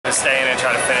to stay in and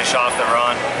try to finish off the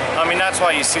run. I mean, that's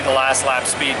why you see the last lap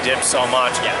speed dip so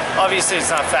much. Yeah. Obviously,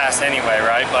 it's not fast anyway,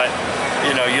 right? But,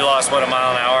 you know, you lost, what, a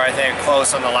mile an hour, I think,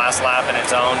 close on the last lap in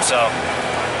its own. So,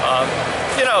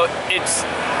 you know, it's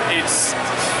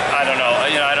I don't know.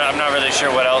 You know, I'm not really sure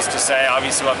what else to say.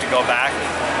 Obviously, we'll have to go back.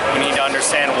 We need to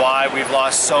understand why we've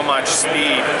lost so much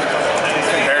speed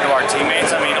compared to our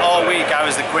teammates. I mean, all week I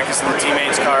was the quickest in the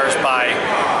teammates' cars by,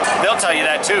 they'll tell you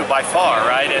that too, by far,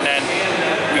 right? And then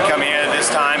we come in at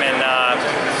this time and,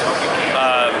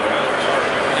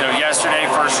 you know, yesterday,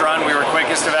 first run, we were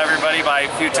quickest of everybody by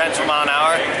a few tenths of a mile an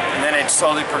hour, and then it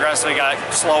slowly, progressively got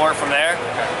slower from there,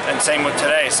 and same with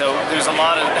today. So there's a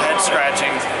lot of head scratching,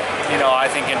 you know,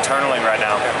 I think internally right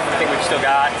now. I think we've still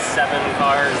got 7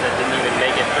 cars that didn't even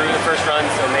make it through the first run,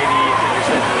 so maybe you're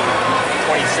sitting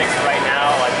 26th right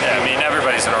now. Yeah, I mean,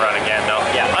 everybody's gonna run again, though.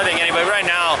 Yeah. I think anybody right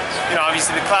now, you know,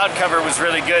 obviously the cloud cover was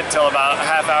really good till about a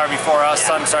half hour before us,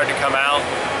 sun started to come out.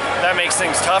 That makes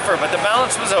things tougher, but the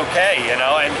balance was okay, you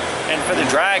know, and for the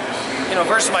drag, you know,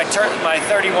 versus my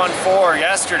 31.4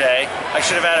 yesterday, I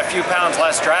should have had a few pounds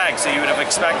less drag, so you would have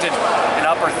expected an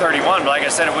upper 31, but like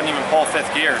I said, it wouldn't even pull 5th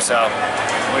gear, so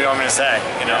what do you want me to say,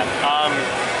 you know?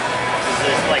 Is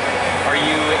this like, are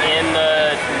you in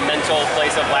the mental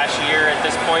place of last year at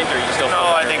this point, or are you still?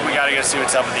 No, I think we got to go see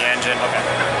what's up with the engine. Okay.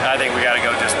 I think we got to go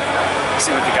just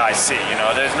see what the guys see, you know,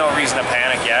 there's no reason to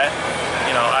panic yet.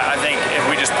 You know, I think if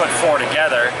we just put 4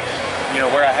 together, you know,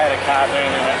 we're ahead of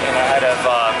Catherine and ahead of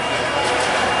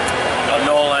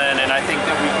Nolan, and I think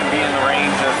that we can be in the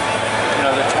range of, you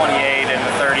know, the 28 and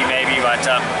the 30 maybe, but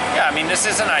yeah, I mean, this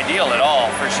isn't ideal at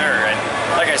all, for sure. And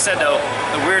like I said, though,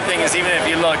 the weird thing is, even if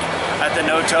you look at the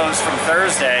no-toes from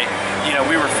Thursday, you know,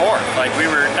 we were 4th. Like, we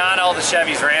were, not all the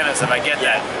Chevys ran us, if I get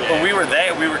that, but we were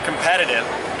there, we were competitive,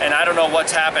 and I don't know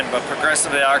what's happened, but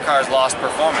progressively our cars lost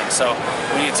performance, so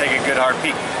we need to take a good hard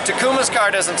peek. Takuma's car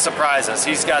doesn't surprise us.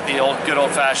 He's got the good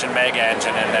old-fashioned Mega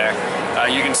engine in there.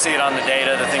 You can see it on the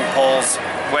data. The thing pulls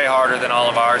way harder than all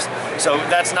of ours, so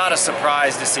that's not a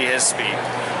surprise to see his speed.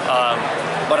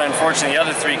 But unfortunately, the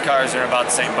other 3 cars are in about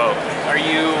the same boat.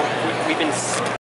 We've been